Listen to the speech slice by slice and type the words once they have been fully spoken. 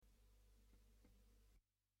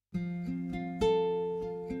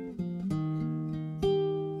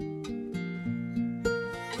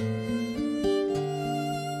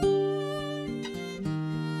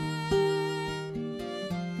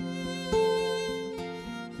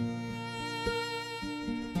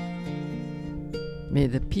May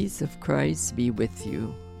the peace of Christ be with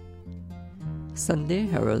you. Sunday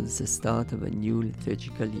heralds the start of a new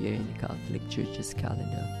liturgical year in the Catholic Church's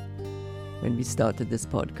calendar. When we started this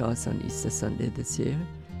podcast on Easter Sunday this year,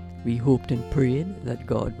 we hoped and prayed that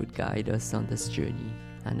God would guide us on this journey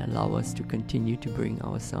and allow us to continue to bring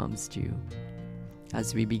our psalms to you.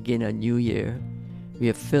 As we begin a new year, we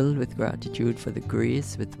are filled with gratitude for the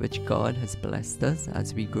grace with which God has blessed us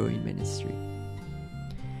as we grow in ministry.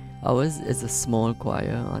 Ours is a small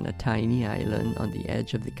choir on a tiny island on the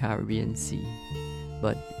edge of the Caribbean Sea,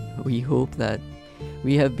 but we hope that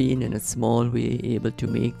we have been in a small way able to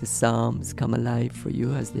make the psalms come alive for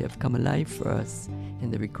you as they have come alive for us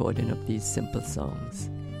in the recording of these simple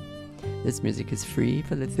songs. This music is free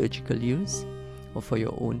for liturgical use or for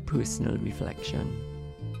your own personal reflection.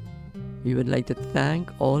 We would like to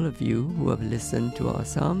thank all of you who have listened to our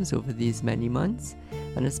psalms over these many months,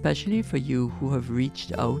 and especially for you who have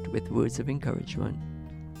reached out with words of encouragement.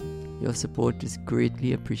 Your support is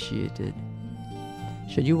greatly appreciated.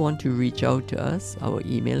 Should you want to reach out to us, our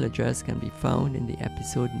email address can be found in the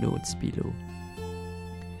episode notes below.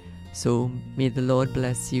 So, may the Lord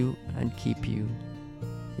bless you and keep you.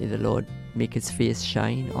 May the Lord make His face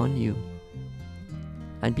shine on you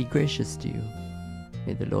and be gracious to you.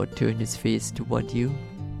 May the Lord turn His face toward you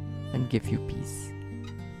and give you peace.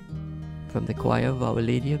 From the choir of Our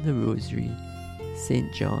Lady of the Rosary,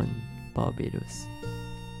 St. John, Barbados.